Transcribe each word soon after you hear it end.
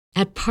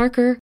At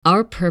Parker,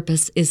 our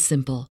purpose is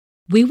simple.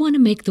 We want to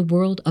make the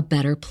world a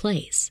better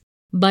place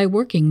by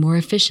working more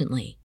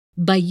efficiently,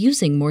 by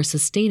using more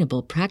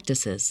sustainable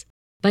practices,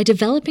 by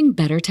developing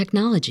better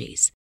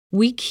technologies.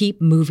 We keep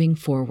moving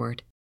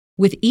forward.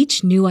 With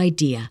each new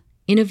idea,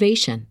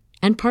 innovation,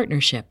 and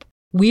partnership,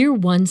 we're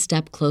one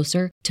step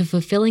closer to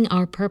fulfilling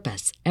our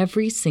purpose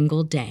every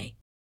single day.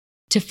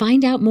 To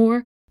find out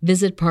more,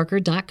 visit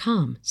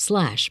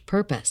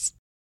parker.com/purpose.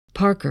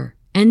 Parker,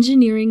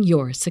 engineering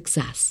your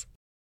success.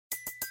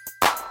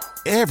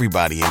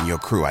 Everybody in your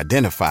crew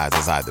identifies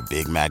as either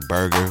Big Mac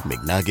Burger,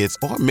 McNuggets,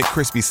 or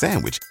McCrispy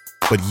Sandwich.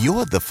 But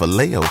you're the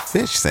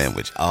Filet-O-Fish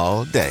Sandwich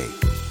all day.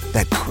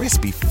 That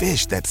crispy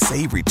fish, that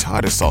savory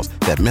tartar sauce,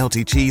 that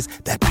melty cheese,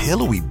 that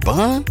pillowy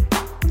bun.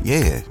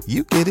 Yeah,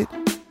 you get it.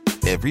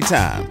 Every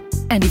time.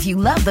 And if you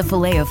love the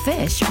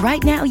Filet-O-Fish,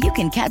 right now you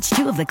can catch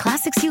two of the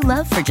classics you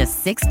love for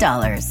just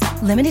 $6.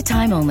 Limited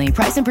time only.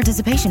 Price and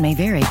participation may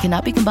vary.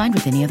 Cannot be combined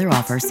with any other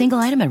offer. Single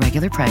item at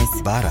regular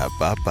price.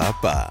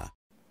 Ba-da-ba-ba-ba.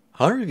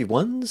 Hi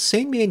everyone,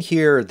 Sandman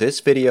here. This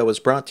video was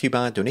brought to you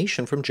by a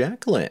donation from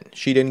Jacqueline.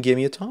 She didn't give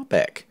me a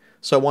topic,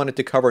 so I wanted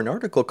to cover an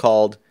article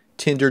called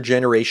Tinder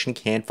Generation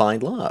Can't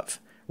Find Love,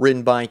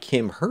 written by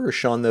Kim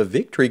Hirsch on the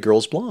Victory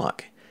Girls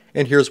blog.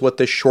 And here's what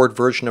the short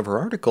version of her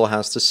article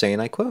has to say,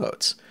 and I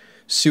quote,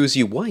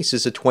 Susie Weiss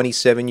is a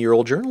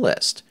 27-year-old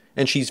journalist,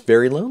 and she's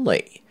very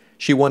lonely.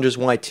 She wonders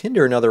why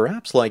Tinder and other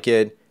apps like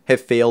it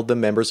have failed the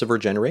members of her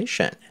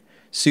generation.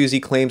 Susie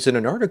claims in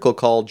an article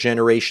called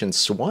Generation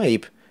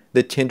Swipe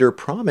that Tinder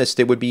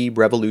promised it would be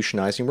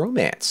revolutionizing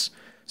romance.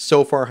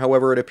 So far,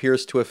 however, it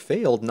appears to have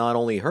failed not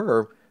only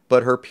her,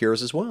 but her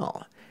peers as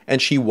well.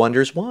 And she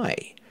wonders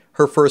why.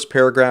 Her first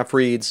paragraph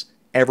reads,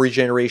 every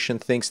generation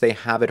thinks they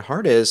have it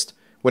hardest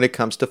when it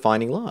comes to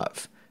finding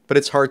love. But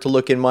it's hard to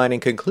look in mind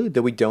and conclude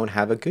that we don't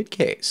have a good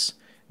case.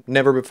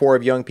 Never before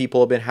have young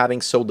people been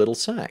having so little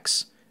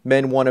sex.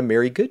 Men want to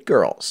marry good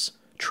girls.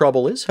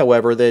 Trouble is,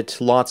 however,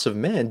 that lots of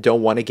men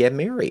don't want to get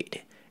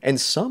married.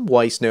 And some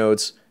Weiss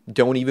notes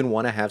don't even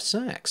want to have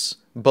sex,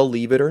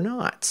 believe it or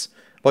not.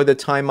 By the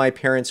time my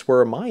parents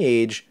were my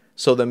age,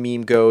 so the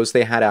meme goes,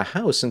 they had a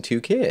house and 2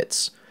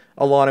 kids.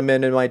 A lot of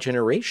men in my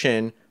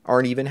generation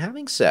aren't even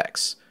having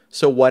sex.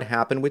 So what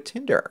happened with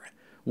Tinder?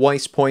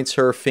 Weiss points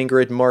her finger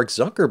at Mark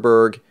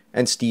Zuckerberg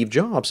and Steve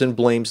Jobs and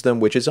blames them,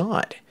 which is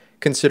odd,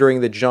 considering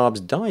that Jobs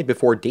died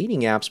before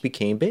dating apps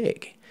became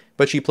big.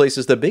 But she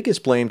places the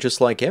biggest blame, just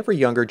like every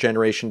younger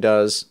generation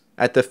does,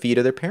 at the feet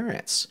of their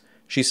parents.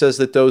 She says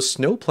that those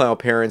snowplow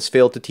parents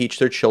failed to teach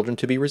their children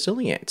to be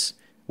resilient.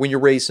 When you're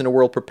raised in a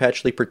world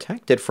perpetually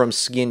protected from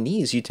skin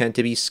knees, you tend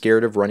to be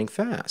scared of running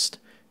fast.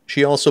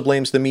 She also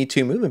blames the Me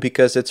Too movement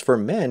because it's for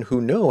men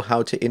who know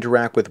how to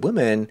interact with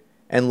women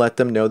and let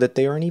them know that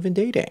they aren't even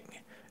dating.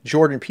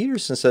 Jordan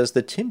Peterson says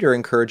that Tinder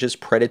encourages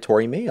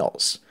predatory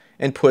males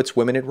and puts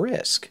women at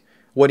risk.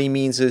 What he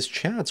means is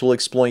chats will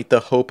exploit the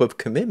hope of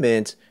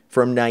commitment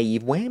from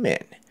naive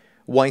women.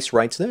 Weiss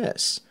writes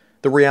this,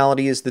 the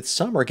reality is that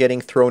some are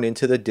getting thrown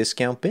into the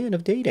discount bin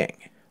of dating,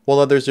 while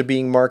others are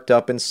being marked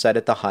up and set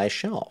at the high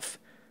shelf.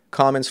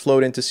 Comments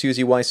flowed into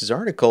Susie Weiss's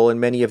article and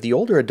many of the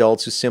older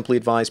adults who simply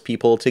advise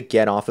people to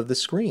get off of the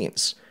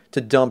screens, to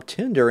dump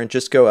Tinder and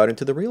just go out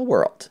into the real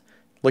world.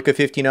 Like a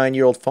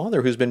 59-year-old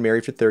father who's been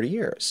married for 30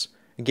 years.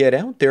 Get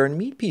out there and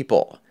meet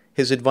people.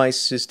 His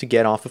advice is to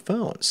get off of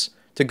phones,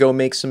 to go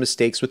make some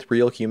mistakes with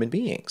real human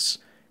beings.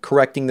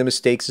 Correcting the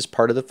mistakes is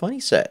part of the fun, he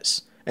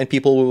says, and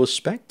people will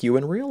respect you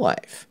in real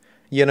life.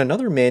 Yet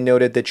another man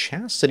noted that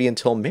chastity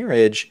until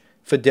marriage,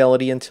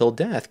 fidelity until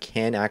death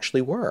can actually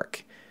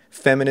work.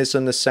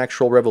 Feminism, the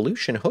sexual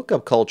revolution,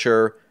 hookup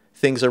culture,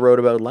 things I wrote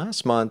about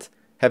last month,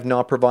 have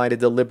not provided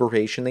the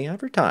liberation they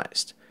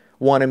advertised.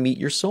 Want to meet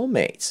your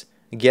soulmates?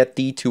 Get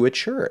thee to a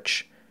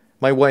church.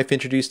 My wife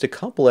introduced a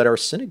couple at our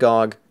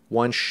synagogue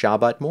one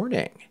Shabbat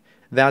morning.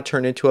 That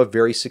turned into a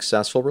very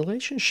successful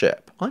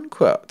relationship.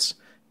 Unquote.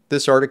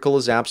 This article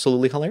is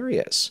absolutely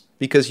hilarious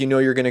because you know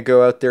you're going to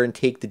go out there and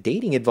take the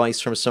dating advice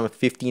from some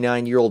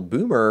 59-year-old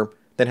boomer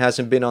that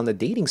hasn't been on the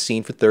dating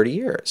scene for 30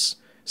 years,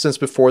 since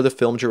before the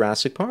film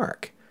Jurassic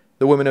Park.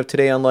 The women of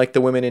today, unlike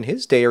the women in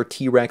his day, are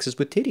T-Rexes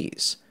with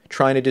titties,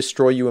 trying to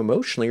destroy you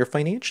emotionally or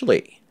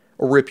financially,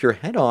 or rip your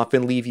head off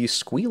and leave you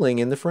squealing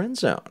in the friend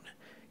zone.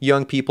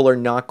 Young people are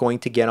not going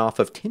to get off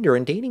of Tinder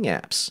and dating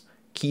apps.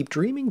 Keep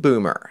dreaming,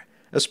 boomer.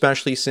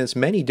 Especially since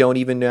many don't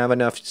even have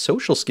enough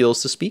social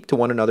skills to speak to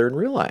one another in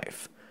real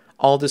life.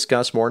 I'll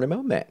discuss more in a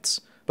moment,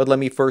 but let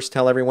me first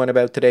tell everyone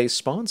about today's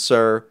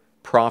sponsor,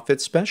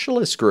 Profit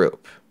Specialist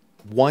Group.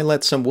 Why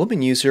let some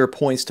woman use her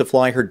points to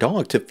fly her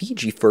dog to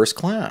Fiji first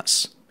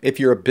class? If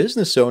you're a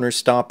business owner,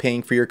 stop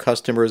paying for your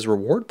customers'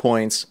 reward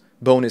points,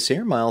 bonus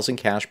air miles, and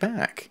cash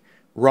back.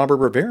 Robert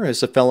Rivera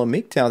is a fellow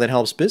MGTOW that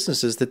helps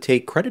businesses that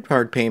take credit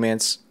card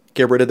payments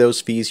get rid of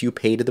those fees you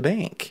pay to the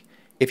bank.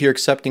 If you're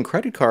accepting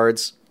credit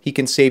cards, he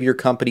can save your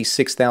company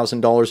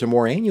 $6,000 or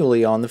more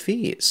annually on the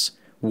fees.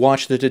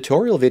 Watch the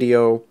tutorial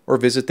video or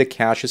visit the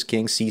Cash is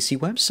King CC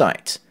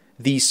website.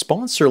 These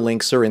sponsor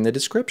links are in the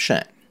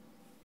description.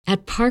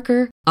 At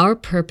Parker, our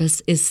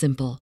purpose is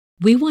simple.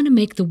 We want to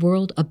make the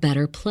world a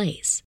better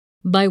place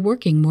by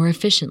working more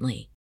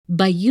efficiently,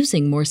 by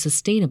using more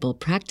sustainable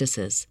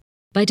practices,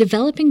 by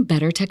developing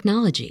better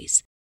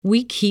technologies.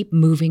 We keep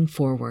moving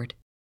forward.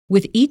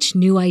 With each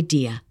new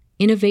idea,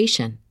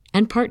 innovation,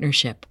 and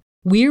partnership,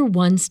 we're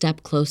one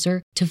step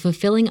closer to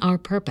fulfilling our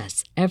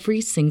purpose every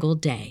single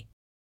day.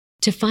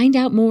 To find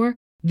out more,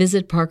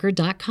 visit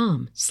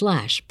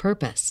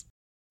parker.com/purpose.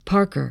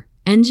 Parker,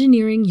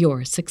 engineering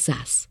your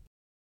success.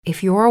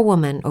 If you're a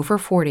woman over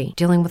 40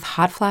 dealing with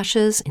hot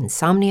flashes,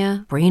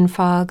 insomnia, brain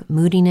fog,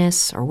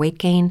 moodiness, or weight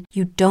gain,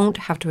 you don't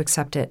have to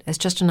accept it as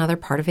just another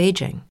part of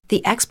aging.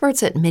 The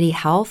experts at MIDI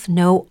Health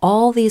know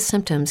all these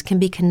symptoms can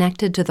be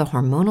connected to the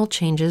hormonal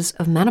changes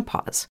of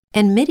menopause.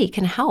 And MIDI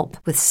can help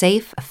with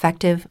safe,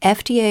 effective,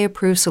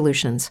 FDA-approved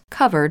solutions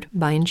covered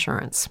by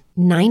insurance.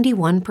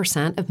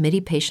 91% of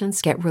MIDI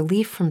patients get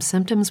relief from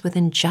symptoms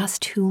within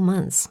just 2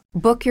 months.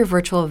 Book your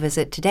virtual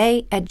visit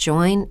today at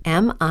joinmidi.com.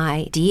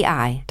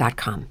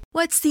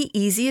 What's the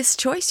easiest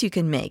choice you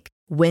can make?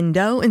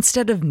 Window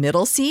instead of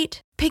middle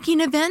seat?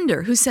 Picking a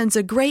vendor who sends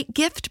a great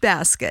gift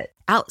basket?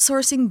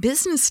 Outsourcing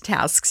business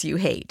tasks you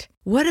hate?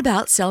 What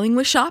about selling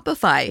with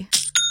Shopify?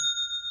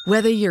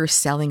 Whether you're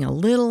selling a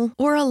little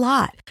or a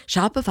lot,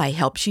 Shopify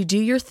helps you do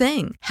your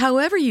thing,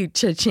 however you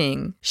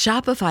cha-ching.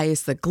 Shopify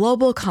is the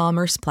global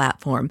commerce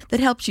platform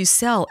that helps you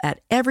sell at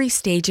every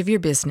stage of your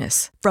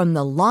business. From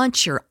the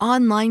launch your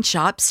online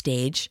shop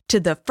stage to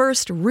the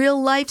first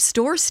real-life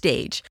store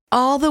stage,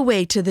 all the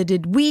way to the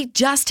did we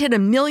just hit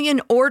 1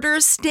 million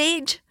orders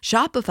stage.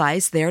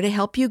 Shopify's there to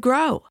help you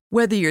grow.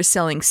 Whether you're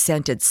selling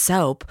scented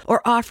soap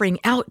or offering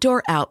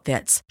outdoor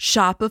outfits,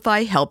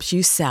 Shopify helps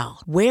you sell.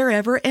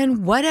 Wherever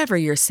and whatever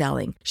you're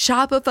selling,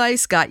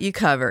 Shopify's got you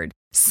covered.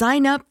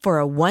 Sign up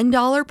for a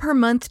 $1 per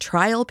month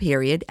trial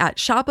period at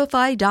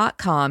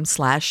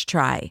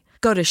shopify.com/try.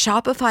 Go to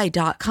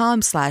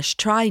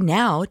shopify.com/try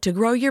now to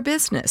grow your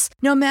business,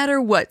 no matter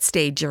what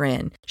stage you're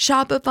in.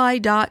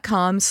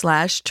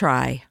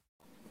 Shopify.com/try.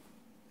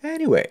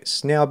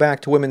 Anyways, now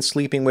back to women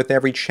sleeping with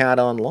every chat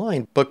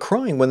online, but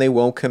crying when they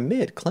won't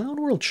commit.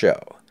 Clown World show.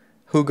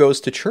 Who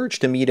goes to church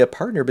to meet a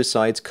partner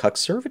besides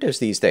cuck-servatives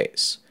these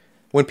days?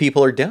 When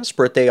people are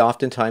desperate, they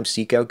oftentimes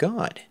seek out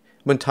God.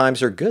 When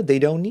times are good, they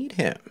don't need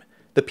Him.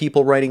 The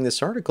people writing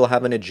this article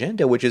have an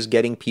agenda which is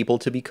getting people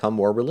to become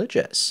more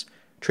religious,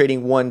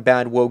 trading one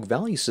bad woke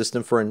value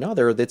system for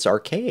another that's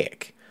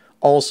archaic.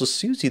 Also,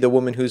 Susie, the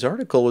woman whose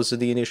article was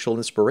the initial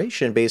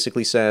inspiration,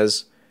 basically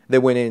says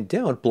that when in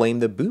doubt, blame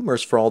the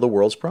boomers for all the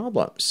world's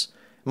problems.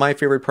 My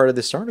favorite part of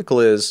this article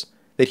is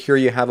that here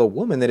you have a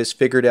woman that has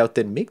figured out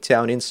that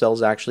MGTOW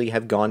incels actually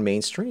have gone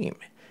mainstream,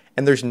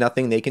 and there's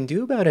nothing they can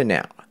do about it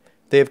now.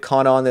 They have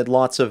caught on that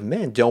lots of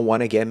men don't want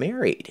to get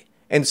married,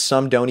 and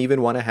some don't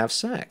even want to have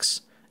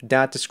sex.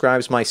 That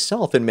describes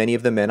myself and many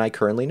of the men I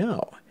currently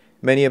know.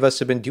 Many of us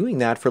have been doing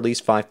that for at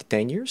least 5 to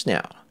 10 years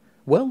now.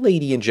 Well,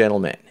 ladies and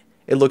gentlemen,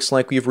 it looks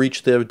like we've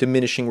reached the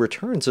diminishing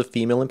returns of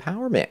female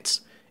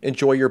empowerment.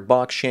 Enjoy your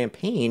box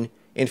champagne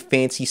and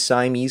fancy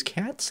Siamese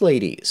cats,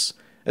 ladies.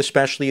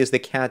 Especially as the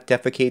cat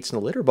defecates in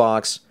the litter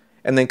box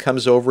and then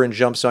comes over and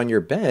jumps on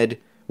your bed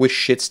with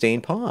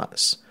shit-stained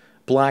paws.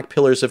 Black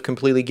pillars have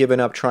completely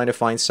given up trying to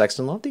find sex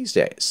and love these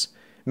days.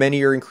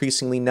 Many are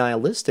increasingly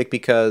nihilistic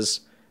because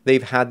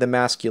they've had the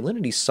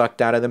masculinity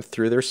sucked out of them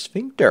through their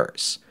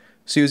sphincters.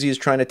 Susie is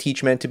trying to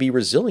teach men to be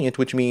resilient,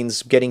 which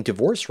means getting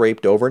divorce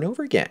raped over and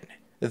over again.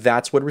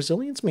 That's what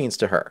resilience means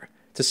to her.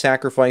 To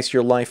sacrifice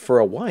your life for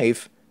a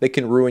wife that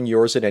can ruin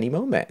yours at any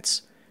moment.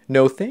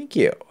 No thank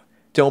you.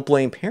 Don't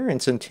blame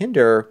parents and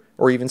Tinder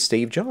or even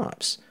Steve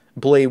Jobs.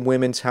 Blame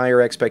women's higher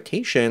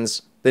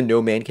expectations that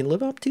no man can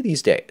live up to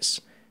these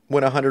days.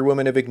 When 100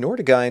 women have ignored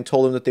a guy and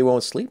told him that they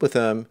won't sleep with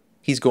him,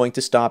 he's going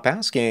to stop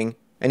asking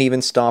and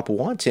even stop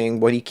wanting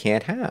what he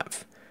can't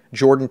have.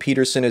 Jordan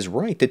Peterson is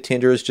right that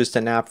Tinder is just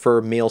an app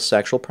for male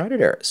sexual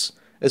predators,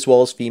 as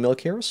well as female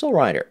carousel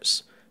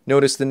riders.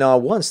 Notice that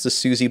not once does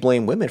Susie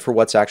blame women for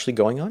what's actually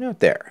going on out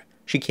there.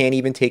 She can't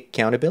even take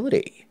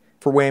accountability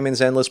for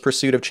women's endless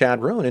pursuit of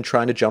Chad Rohn and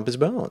trying to jump his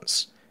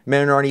bones.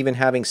 Men aren't even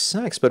having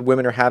sex, but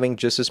women are having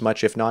just as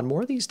much, if not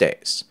more, these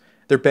days.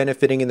 They're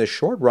benefiting in the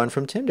short run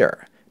from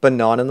Tinder, but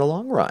not in the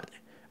long run.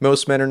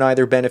 Most men are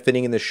neither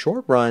benefiting in the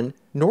short run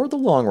nor the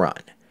long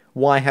run.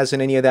 Why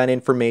hasn't any of that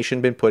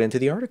information been put into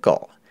the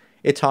article?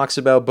 It talks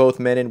about both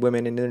men and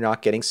women and they're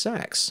not getting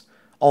sex.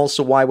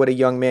 Also, why would a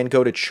young man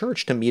go to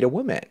church to meet a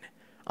woman?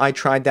 I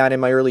tried that in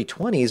my early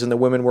 20s and the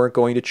women weren't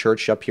going to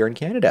church up here in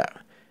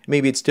Canada.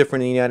 Maybe it's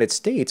different in the United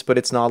States, but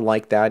it's not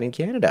like that in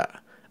Canada.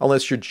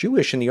 Unless you're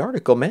Jewish, and the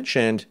article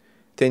mentioned,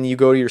 then you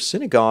go to your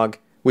synagogue,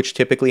 which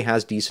typically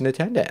has decent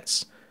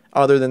attendance.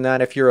 Other than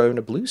that, if you're in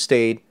a blue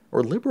state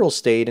or liberal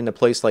state in a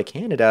place like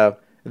Canada,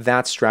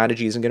 that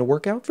strategy isn't going to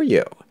work out for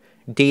you.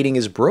 Dating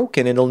is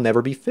broken and it'll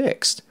never be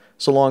fixed,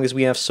 so long as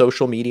we have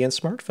social media and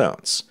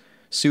smartphones.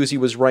 Susie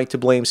was right to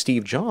blame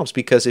Steve Jobs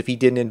because if he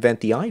didn't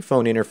invent the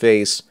iPhone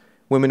interface,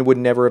 women would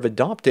never have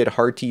adopted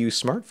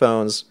hard-to-use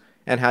smartphones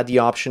and had the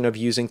option of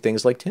using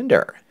things like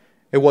Tinder.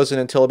 It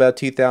wasn't until about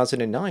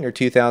 2009 or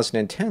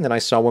 2010 that I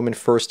saw women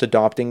first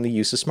adopting the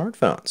use of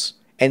smartphones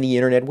and the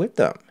internet with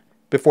them.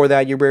 Before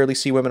that, you rarely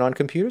see women on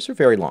computers for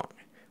very long.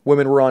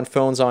 Women were on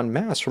phones en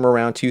masse from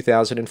around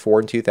 2004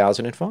 and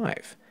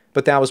 2005,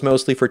 but that was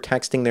mostly for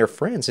texting their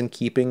friends and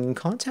keeping in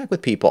contact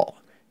with people.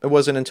 It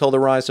wasn't until the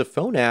rise of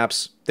phone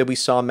apps that we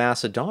saw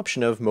mass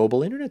adoption of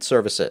mobile internet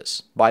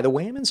services by the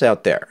whammons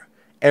out there.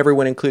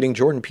 Everyone, including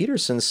Jordan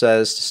Peterson,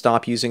 says to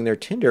stop using their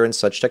Tinder and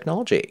such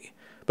technology.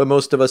 But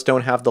most of us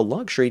don't have the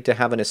luxury to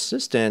have an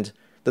assistant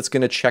that's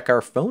going to check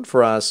our phone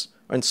for us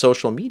on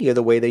social media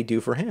the way they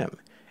do for him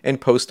and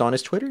post on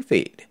his Twitter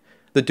feed.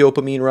 The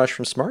dopamine rush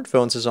from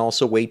smartphones is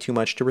also way too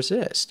much to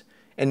resist.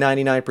 And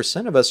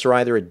 99% of us are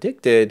either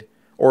addicted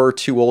or are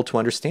too old to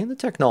understand the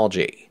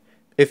technology.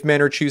 If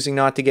men are choosing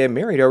not to get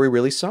married, are we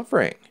really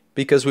suffering?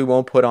 Because we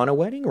won't put on a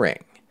wedding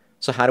ring.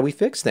 So how do we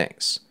fix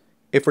things?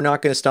 If we're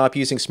not going to stop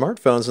using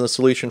smartphones, then the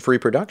solution for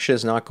reproduction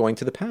is not going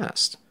to the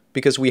past.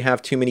 Because we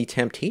have too many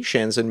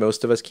temptations and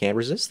most of us can't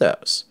resist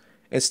those.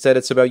 Instead,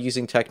 it's about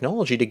using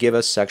technology to give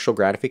us sexual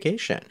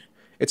gratification.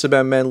 It's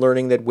about men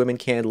learning that women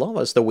can't love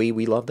us the way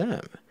we love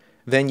them.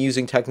 Then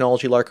using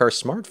technology like our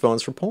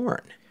smartphones for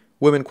porn.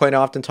 Women quite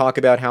often talk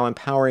about how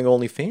empowering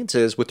OnlyFans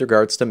is with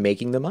regards to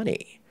making the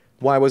money.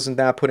 Why wasn't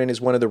that put in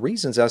as one of the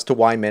reasons as to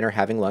why men are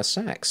having less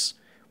sex?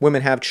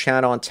 Women have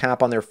chat on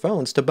tap on their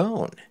phones to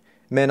bone.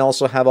 Men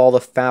also have all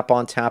the FAP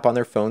on tap on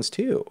their phones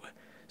too.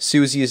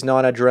 Susie is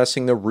not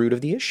addressing the root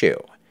of the issue.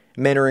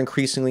 Men are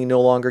increasingly no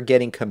longer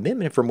getting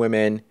commitment from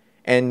women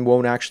and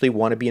won't actually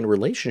want to be in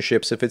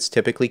relationships if it's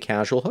typically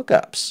casual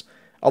hookups.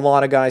 A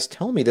lot of guys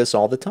tell me this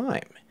all the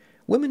time.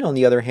 Women, on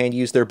the other hand,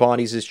 use their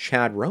bodies as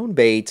Chad Roan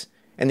bait,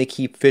 and they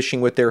keep fishing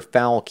with their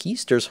foul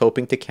keisters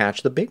hoping to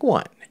catch the big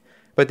one.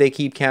 But they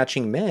keep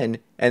catching men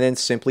and then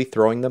simply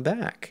throwing them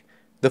back.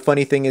 The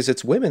funny thing is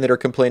it's women that are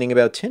complaining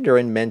about Tinder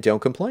and men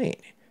don't complain.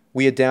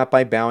 We adapt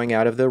by bowing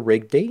out of the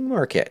rigged dating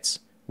markets.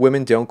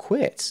 Women don't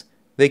quit.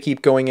 They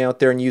keep going out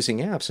there and using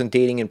apps and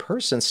dating in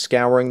person,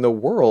 scouring the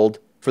world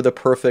for the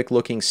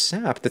perfect-looking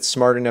sap that's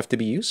smart enough to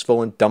be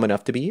useful and dumb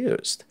enough to be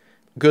used.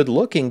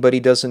 Good-looking, but he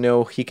doesn't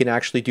know he can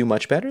actually do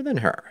much better than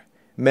her.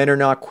 Men are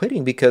not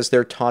quitting because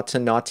they're taught to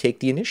not take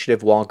the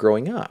initiative while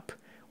growing up.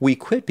 We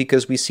quit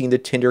because we've seen the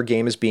Tinder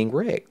game as being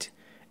rigged.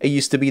 It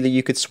used to be that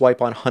you could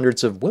swipe on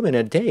hundreds of women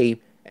a day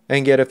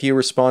and get a few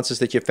responses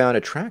that you found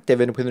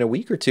attractive, and within a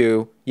week or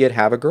two, you'd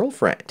have a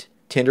girlfriend.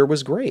 Tinder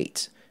was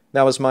great.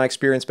 That was my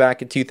experience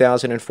back in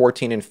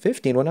 2014 and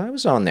 15 when I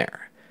was on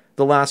there.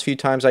 The last few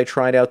times I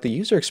tried out the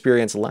user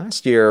experience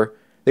last year,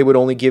 they would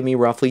only give me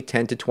roughly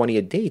 10 to 20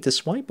 a day to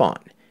swipe on,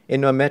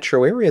 in a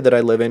metro area that I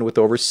live in with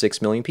over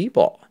 6 million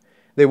people.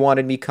 They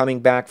wanted me coming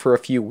back for a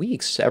few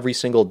weeks every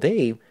single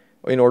day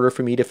in order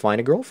for me to find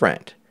a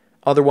girlfriend.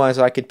 Otherwise,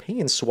 I could pay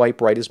and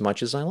swipe right as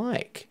much as I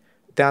like.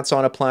 That's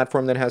on a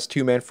platform that has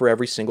 2 men for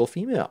every single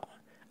female.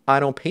 I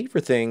don't pay for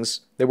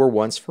things that were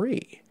once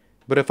free.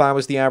 But if I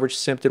was the average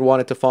simp that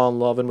wanted to fall in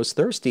love and was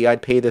thirsty,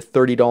 I'd pay the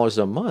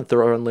 $30 a month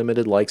or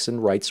unlimited likes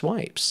and right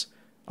swipes.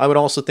 I would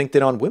also think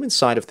that on women's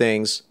side of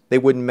things, they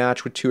wouldn't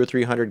match with 200 or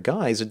 300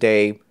 guys a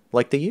day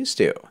like they used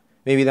to.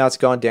 Maybe that's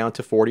gone down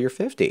to 40 or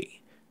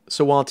 50.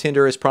 So while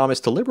Tinder has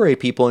promised to liberate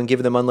people and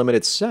give them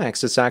unlimited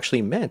sex, it's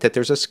actually meant that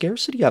there's a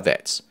scarcity of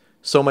it.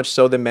 So much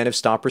so that men have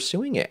stopped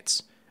pursuing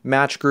it.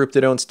 Match Group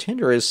that owns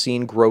Tinder has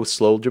seen growth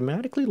slow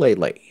dramatically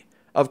lately.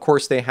 Of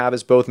course they have,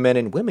 as both men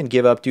and women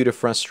give up due to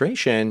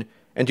frustration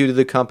and due to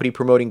the company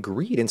promoting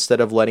greed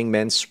instead of letting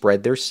men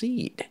spread their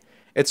seed.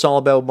 It's all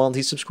about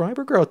monthly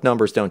subscriber growth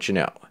numbers, don't you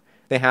know?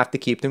 They have to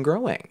keep them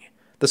growing.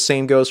 The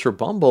same goes for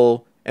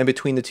Bumble, and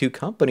between the two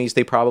companies,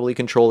 they probably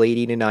control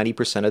 80 to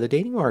 90% of the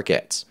dating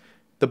markets.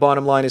 The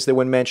bottom line is that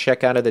when men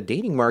check out of the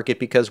dating market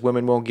because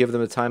women won't give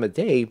them the time of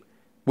day,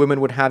 women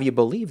would have you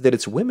believe that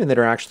it's women that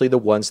are actually the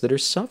ones that are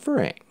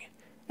suffering.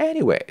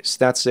 Anyways,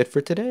 that's it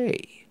for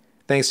today.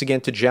 Thanks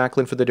again to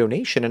Jacqueline for the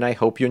donation, and I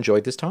hope you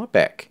enjoyed this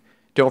topic.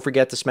 Don't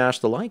forget to smash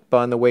the like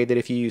button the way that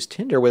if you use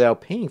Tinder without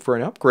paying for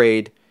an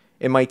upgrade,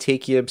 it might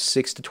take you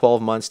 6 to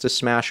 12 months to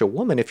smash a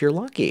woman if you're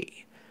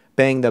lucky.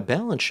 Bang the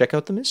bell and check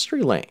out the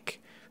mystery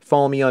link.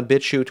 Follow me on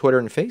BitChute, Twitter,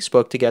 and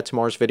Facebook to get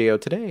tomorrow's video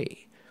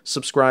today.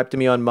 Subscribe to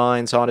me on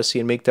Minds, Odyssey,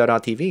 and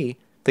Make.TV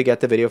to get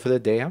the video for the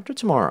day after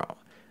tomorrow.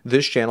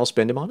 This channel's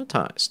been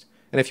demonetized.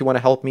 And if you want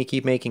to help me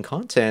keep making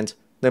content,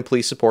 then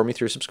please support me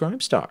through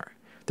Subscribestar.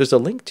 There's a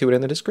link to it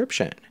in the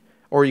description.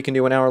 Or you can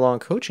do an hour-long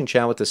coaching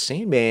chat with the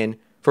Sandman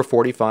for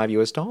 $45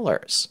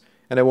 US.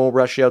 And I won't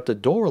rush you out the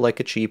door like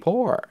a cheap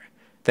whore.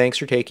 Thanks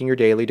for taking your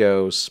daily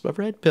dose of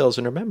red pills,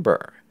 and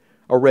remember,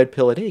 a red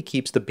pill a day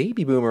keeps the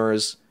baby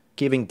boomers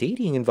giving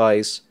dating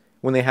advice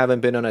when they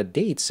haven't been on a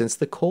date since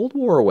the Cold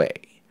War away.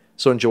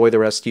 So enjoy the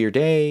rest of your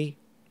day,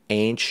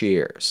 and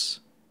cheers.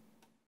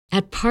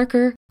 At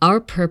Parker, our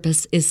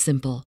purpose is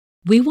simple.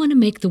 We want to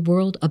make the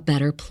world a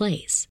better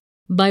place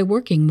by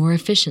working more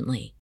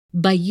efficiently,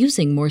 by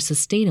using more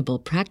sustainable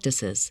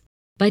practices,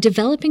 by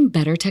developing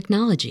better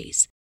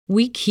technologies.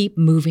 We keep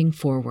moving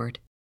forward.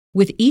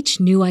 With each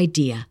new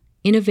idea,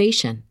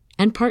 innovation,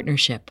 and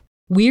partnership,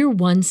 we're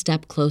one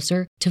step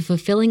closer to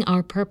fulfilling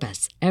our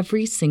purpose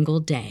every single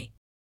day.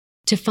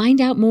 To find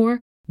out more,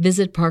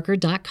 visit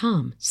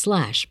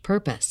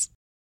parker.com/purpose.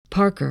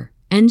 Parker,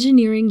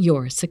 engineering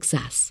your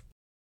success.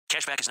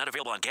 Cashback is not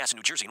available on gas in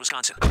New Jersey and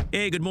Wisconsin.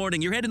 Hey, good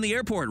morning. You're heading to the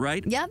airport,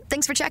 right? Yep,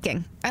 thanks for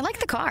checking. I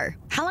like the car.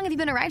 How long have you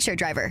been a rideshare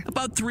driver?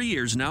 About 3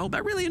 years now. I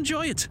really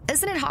enjoy it.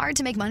 Isn't it hard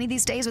to make money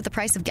these days with the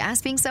price of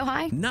gas being so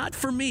high? Not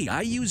for me.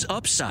 I use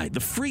Upside, the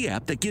free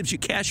app that gives you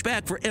cash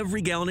back for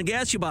every gallon of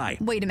gas you buy.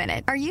 Wait a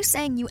minute. Are you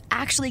saying you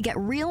actually get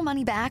real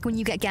money back when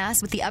you get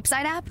gas with the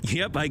Upside app?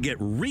 Yep, I get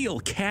real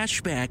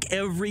cash back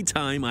every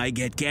time I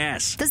get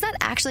gas. Does that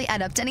actually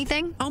add up to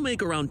anything? I'll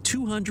make around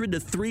 $200 to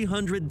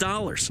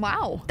 $300.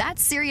 Wow,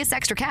 that's serious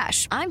extra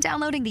cash. I'm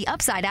downloading the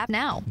Upside app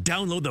now.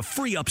 Download the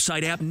free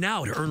Upside app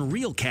now to earn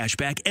real cash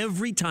back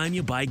every time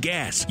you buy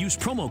gas. Use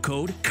promo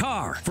code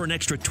CAR for an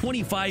extra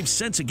 25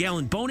 cents a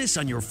gallon bonus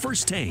on your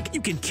first tank. You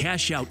can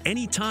cash out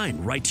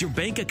anytime right to your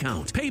bank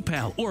account,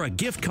 PayPal, or a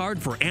gift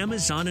card for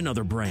Amazon and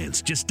other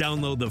brands. Just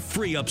download the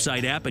free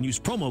Upside app and use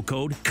promo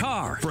code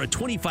CAR for a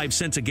 25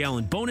 cents a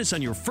gallon bonus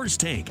on your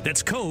first tank.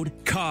 That's code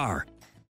CAR.